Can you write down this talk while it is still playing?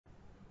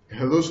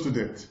Hello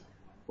students,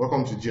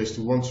 welcome to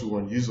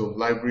GS121 Use of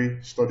Library,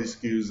 Study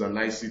Skills and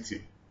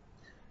ICT.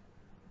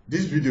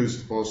 This video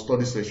is for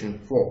study session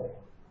 4,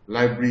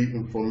 Library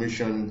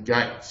Information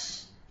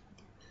Guides.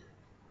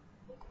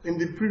 In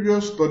the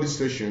previous study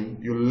session,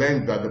 you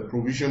learned that the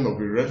provision of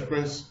a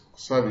reference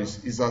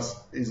service is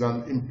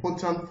an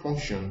important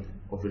function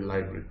of a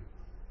library.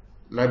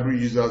 Library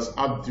users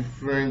have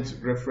different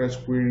reference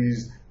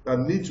queries that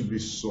need to be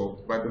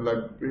solved by the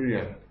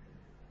librarian.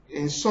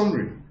 In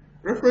summary,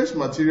 reference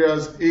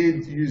materials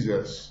aid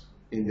users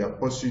in their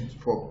pursuit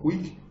for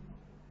quick,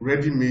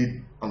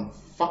 ready-made, and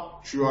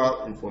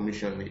factual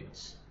information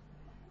needs.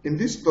 In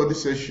this study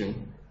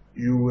session,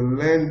 you will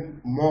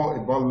learn more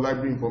about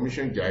library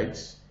information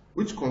guides,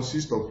 which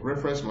consist of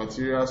reference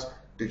materials,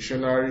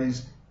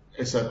 dictionaries,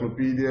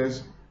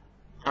 encyclopedias,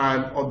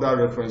 and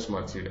other reference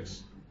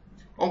materials.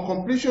 On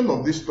completion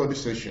of this study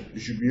session,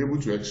 you should be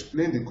able to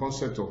explain the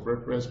concept of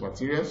reference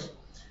materials.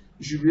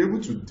 You should be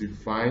able to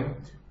define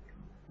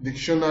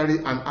dictionary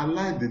and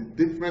align the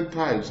different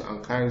types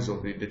and kinds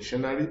of the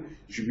dictionary.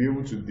 You should be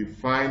able to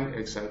define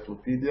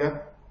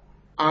encyclopedia,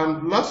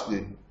 and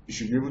lastly, you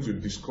should be able to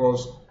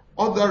discuss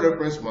other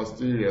reference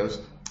materials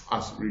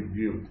as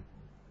reviewed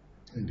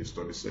in the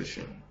study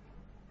session.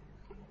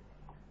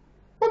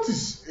 What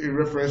is a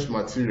reference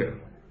material?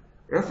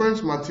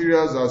 Reference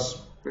materials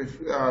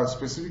are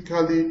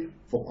specifically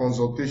for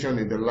consultation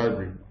in the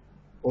library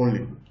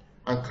only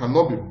and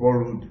cannot be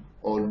borrowed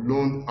or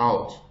loaned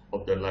out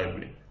of the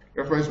library.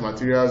 Reference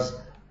materials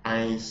are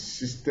in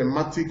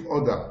systematic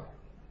order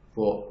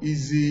for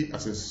easy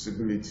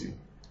accessibility.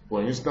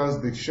 For instance,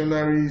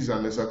 dictionaries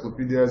and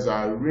encyclopedias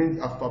are arranged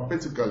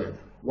alphabetically,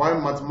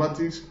 while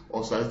mathematics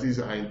or statistics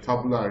are in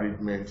tabular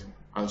arrangement,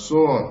 and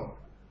so on.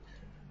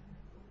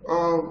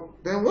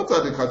 Then what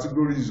are the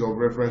categories of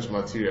reference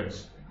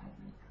materials?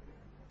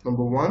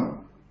 Number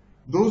one,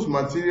 those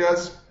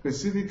materials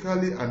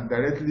specifically and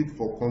directly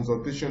for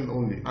consultation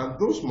only, and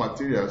those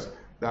materials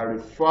that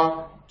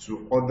refer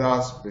to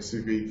other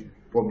specific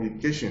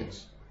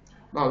publications.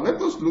 Now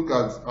let us look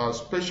at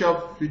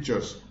special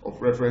features of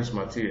reference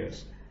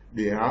materials.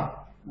 They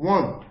are: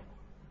 1.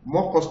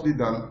 More costly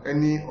than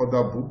any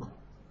other book.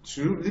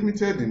 2.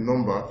 Limited in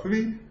number.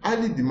 3.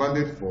 Highly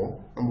demanded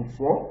for. Number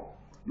 4.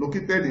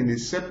 Located in a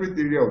separate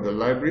area of the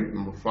library.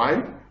 Number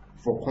 5.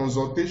 For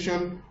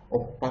consultation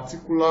of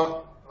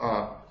particular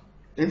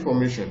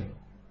information.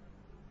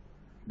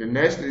 The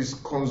next is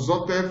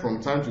consulted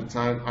from time to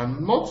time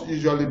and not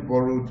usually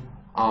borrowed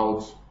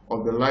out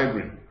of the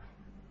library.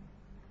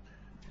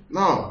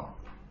 Now,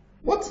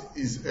 what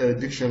is a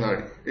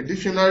dictionary? A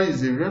dictionary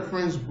is a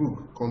reference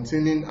book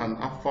containing an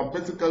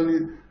alphabetical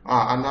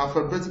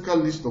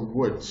list of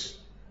words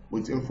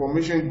with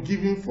information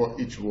given for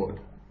each word,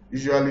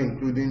 usually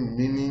including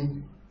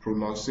meaning,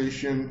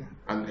 pronunciation,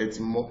 and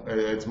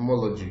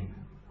etymology.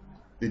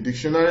 The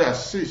dictionary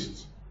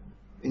assists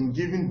in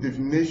giving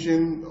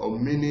definition or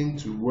meaning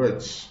to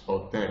words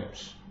or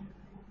terms.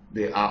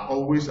 They are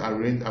always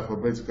arranged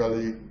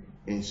alphabetically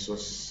in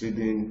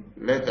succeeding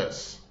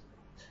letters.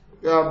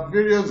 There are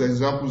various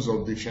examples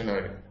of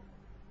dictionary.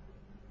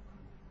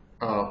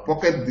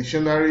 Pocket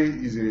dictionary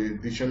is a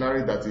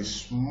dictionary that is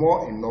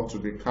small enough to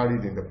be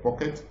carried in the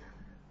pocket.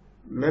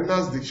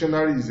 Learner's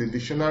dictionary is a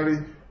dictionary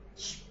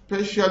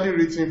specially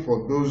written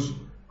for those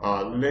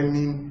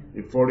learning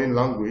a foreign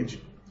language.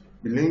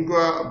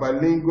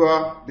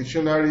 Bilingual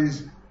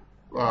dictionaries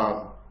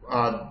are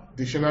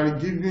dictionary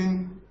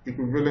giving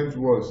equivalent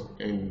words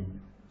in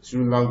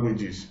 2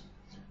 languages.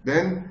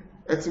 Then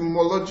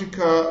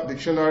etymological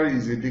dictionary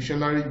is a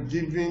dictionary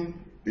giving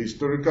the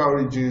historical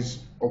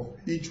origins of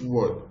each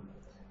word.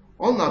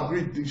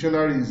 Unabridged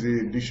dictionary is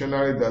a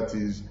dictionary that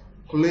is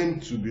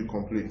claimed to be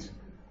complete.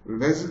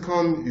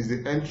 Lexicon is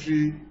the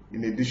entry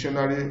in a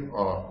dictionary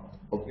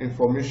of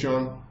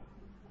information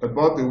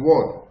about the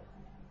word.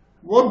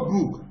 Word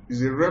book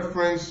is a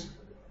reference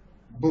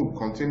book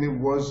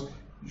containing words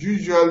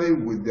usually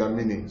with their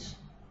meanings.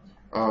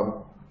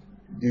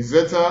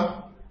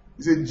 Gazetteer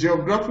is a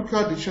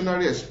geographical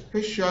dictionary,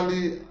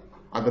 especially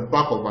at the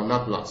back of an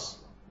atlas.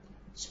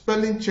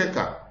 Spelling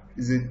checker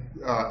is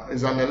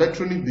an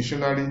electronic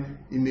dictionary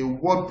in a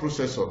word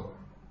processor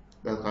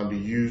that can be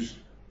used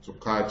to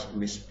catch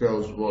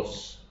misspelled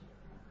words.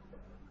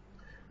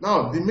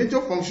 Now, the major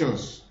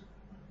functions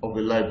of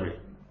a library.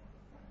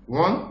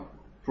 1.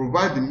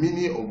 Provide the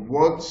meaning of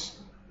words,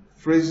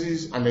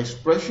 phrases, and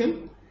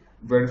expression.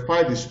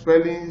 Verify the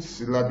spelling,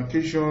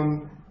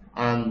 syllabication,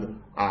 and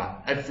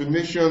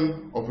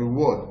affinitation of a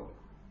word.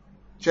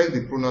 Check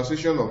the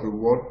pronunciation of a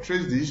word.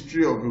 Trace the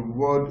history of a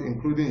word,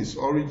 including its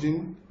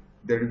origin,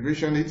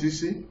 derivation,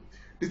 etc.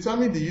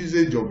 Determine the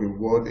usage of a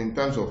word in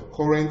terms of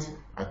current,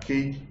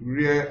 archaic,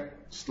 rare,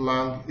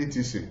 slang,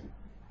 etc.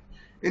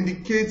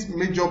 Indicate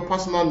major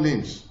personal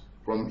names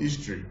from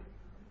history.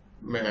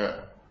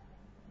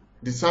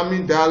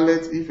 Determine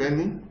dialect, if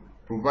any.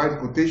 Provide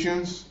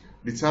quotations.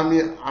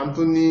 Determine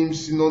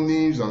antonyms,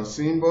 synonyms, and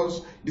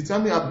symbols.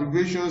 Determine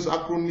abbreviations,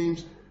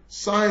 acronyms,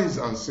 signs,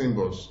 and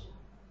symbols.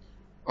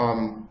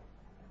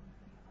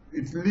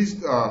 It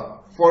lists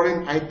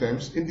foreign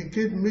items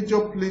indicate major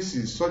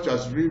places such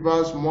as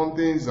rivers,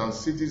 mountains, and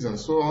cities, and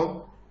so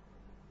on.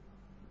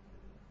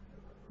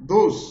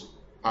 Those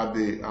are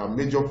the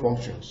major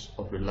functions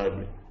of a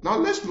library. Now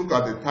let's look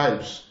at the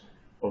types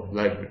of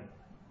library.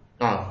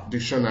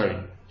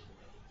 Dictionary.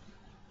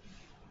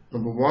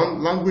 Number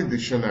one, language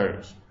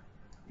dictionaries.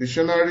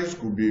 Dictionaries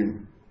could be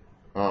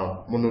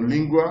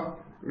monolingual,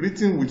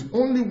 written with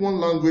only one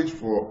language.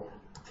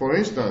 For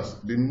instance,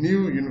 the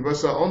New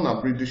Universal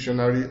Unabridged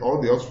Dictionary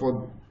or the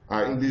Oxford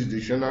English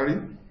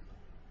Dictionary.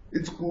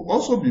 It could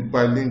also be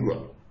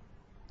bilingual.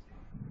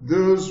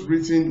 Those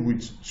written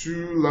with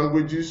two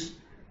languages,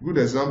 good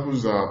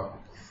examples are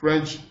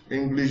French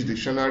English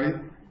Dictionary,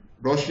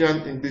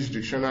 Russian English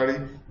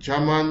Dictionary,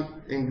 German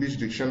English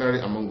Dictionary,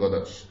 among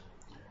others.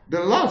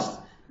 The last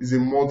is a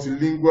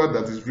multilingual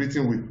that is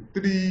written with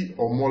 3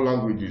 or more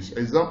languages.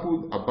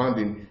 Examples abound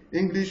in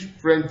English,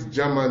 French,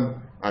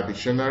 German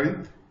dictionary,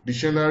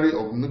 Dictionary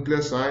of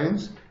Nuclear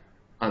Science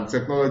and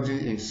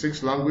Technology in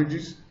 6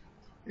 languages,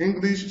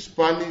 English,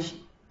 Spanish,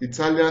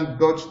 Italian,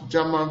 Dutch,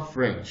 German,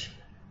 French.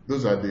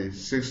 Those are the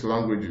 6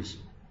 languages.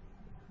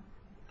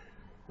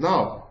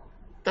 Now,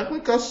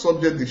 technical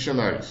subject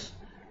dictionaries.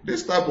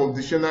 This type of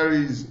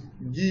dictionaries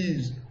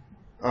give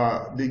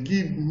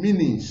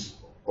meanings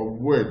of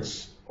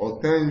words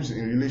or terms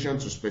in relation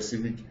to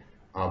specific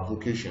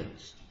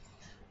vocations.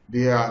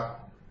 They are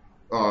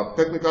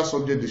technical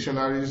subject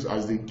dictionaries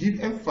as they give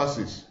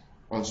emphasis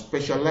on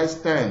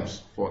specialized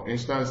terms. For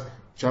instance,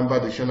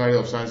 Chambers Dictionary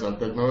of Science and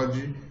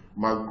Technology,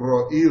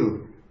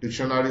 McGraw-Hill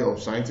Dictionary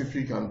of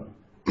Scientific and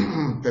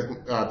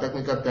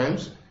Technical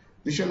Terms,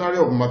 Dictionary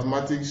of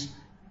Mathematics,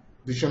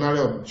 Dictionary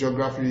of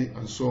Geography,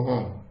 and so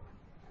on.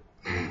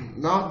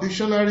 Now,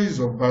 dictionaries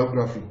of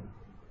biography.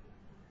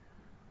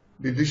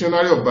 The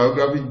Dictionary of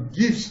Biography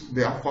gives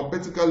the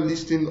alphabetical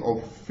listing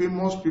of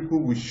famous people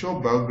with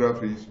short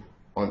biographies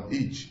on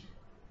each,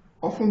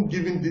 often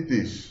giving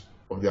details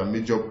of their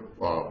major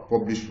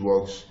published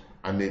works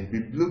and a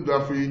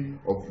bibliography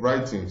of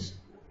writings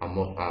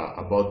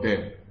about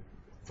them.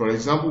 For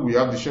example, we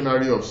have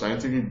Dictionary of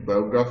Scientific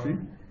Biography,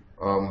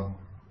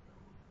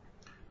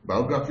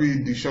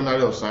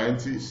 Dictionary of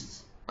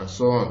Scientists, and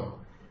so on.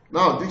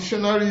 Now,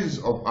 dictionaries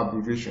of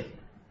abbreviation.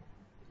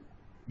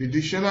 The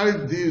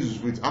dictionary deals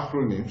with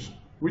acronyms,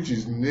 which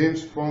is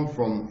names formed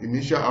from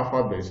initial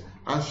alphabets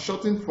and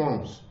shortened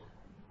forms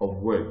of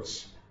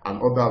words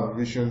and other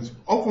abbreviations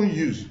often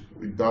used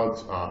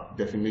without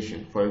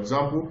definition. For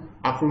example,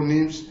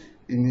 acronyms,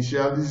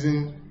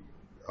 initialism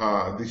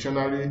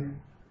dictionary,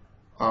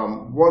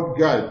 word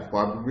guide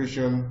for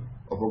abbreviation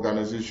of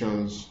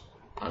organizations,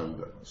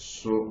 and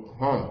so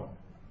on.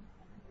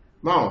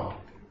 Now,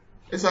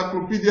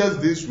 encyclopedias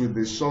deals with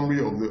the summary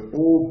of the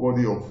whole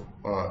body of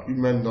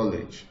human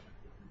knowledge.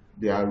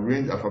 They are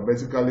arranged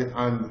alphabetically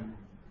and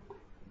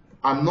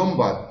are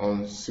numbered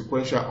on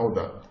sequential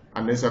order.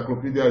 An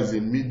encyclopedia is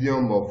a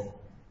medium of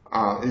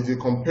is a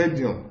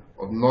compendium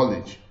of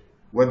knowledge,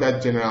 whether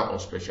general or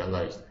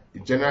specialized.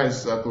 The general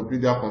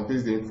encyclopedia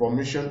contains the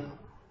informational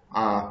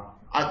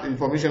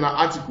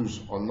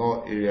articles on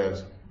all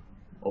areas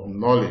of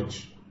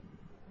knowledge.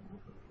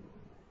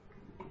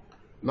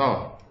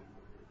 Now,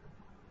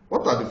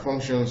 what are the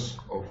functions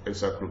of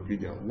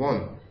encyclopedia?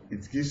 1,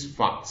 it gives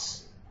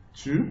facts.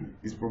 2,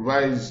 it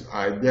provides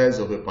ideas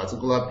of a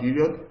particular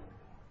period.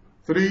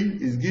 3,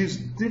 it gives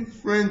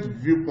different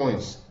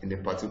viewpoints in a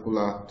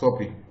particular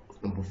topic.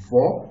 Number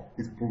 4,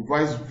 it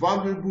provides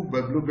valuable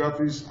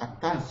bibliographies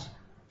attached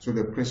to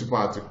the principal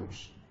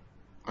articles.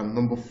 And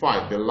number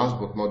 5, the last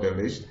but not the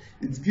least,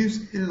 it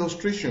gives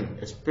illustration,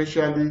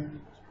 especially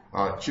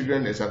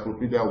children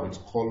encyclopedia with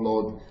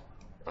colored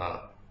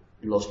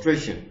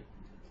illustration.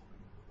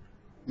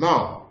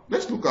 Now,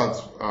 let's look at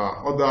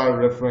other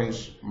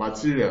reference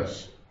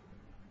materials.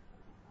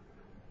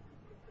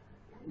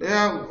 There,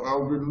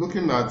 I'll be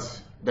looking at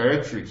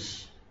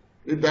directories.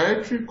 A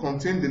directory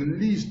contains the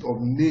list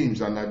of names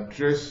and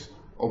address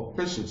of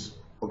persons,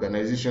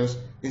 organizations,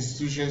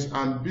 institutions,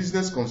 and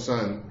business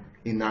concerns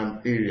in an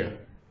area,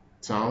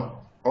 town,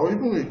 or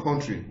even a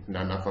country in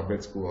an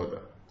alphabetical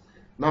order.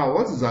 Now,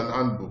 what is an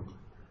handbook?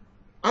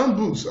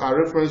 Handbooks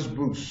are reference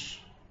books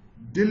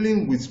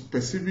dealing with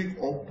specific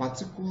or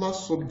particular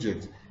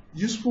subject,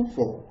 useful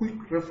for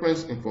quick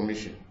reference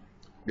information.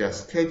 They are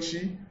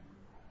sketchy,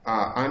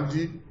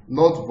 handy,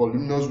 not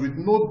voluminous, with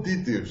no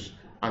details,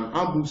 and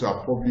handbooks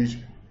are published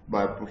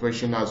by a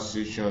professional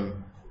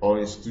association or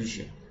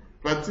institution.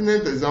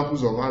 Pertinent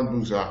examples of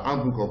handbooks are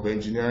Handbook of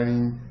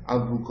Engineering,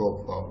 Handbook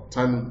of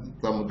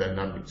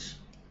Thermodynamics.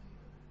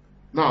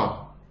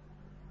 Now,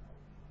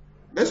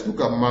 let's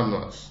look at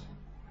manuals.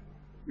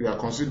 We are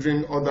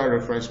considering other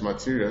reference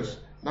materials.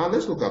 Now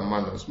let's look at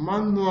manuals.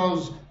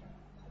 Manuals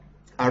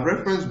are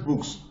reference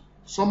books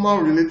somehow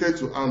related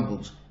to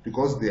handbooks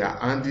because they are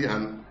handy,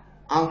 and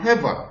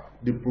however,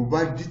 they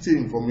provide detailed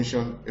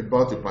information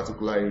about a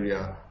particular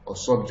area or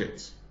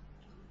subject.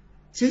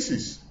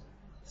 Thesis.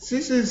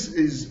 Thesis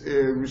is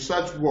a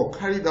research work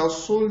carried out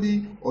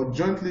solely or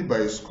jointly by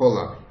a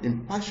scholar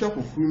in partial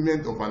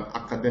fulfillment of an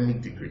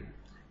academic degree.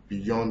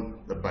 beyond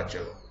the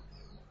bachelor.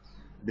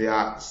 They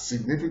are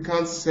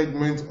significant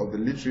segments of the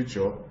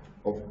literature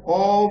of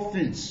all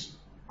fields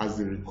as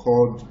they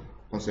record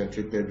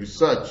concentrated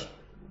research.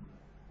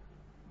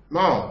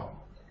 Now,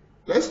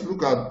 let's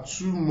look at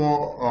two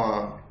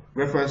more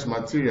reference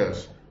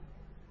materials.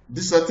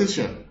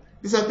 Dissertation.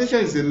 Dissertation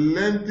is a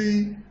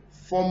lengthy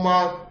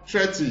formal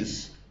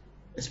treatise,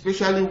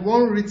 especially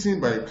one written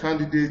by a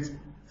candidate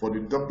for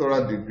the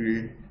doctoral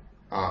degree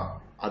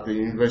at the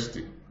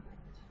university.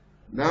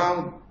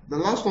 Now, the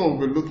last one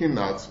we'll be looking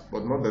at,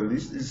 but not the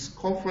least, is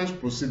conference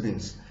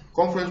proceedings.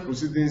 Conference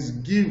proceedings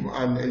give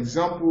an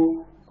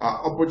example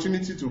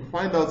opportunity to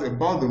find out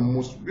about the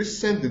most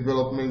recent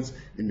developments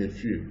in the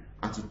field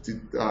and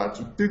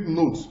to take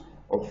note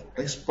of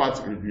expert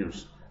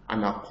reviews,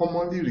 and are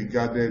commonly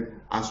regarded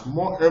as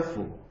more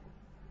helpful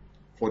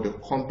for the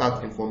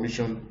contact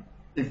information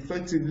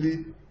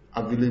effectively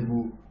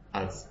available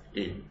at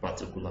a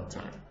particular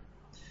time.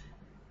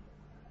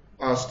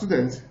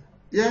 Students,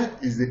 here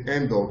is the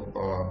end of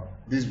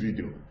this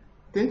video.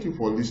 Thank you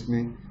for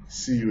listening.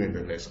 See you in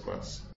the next class.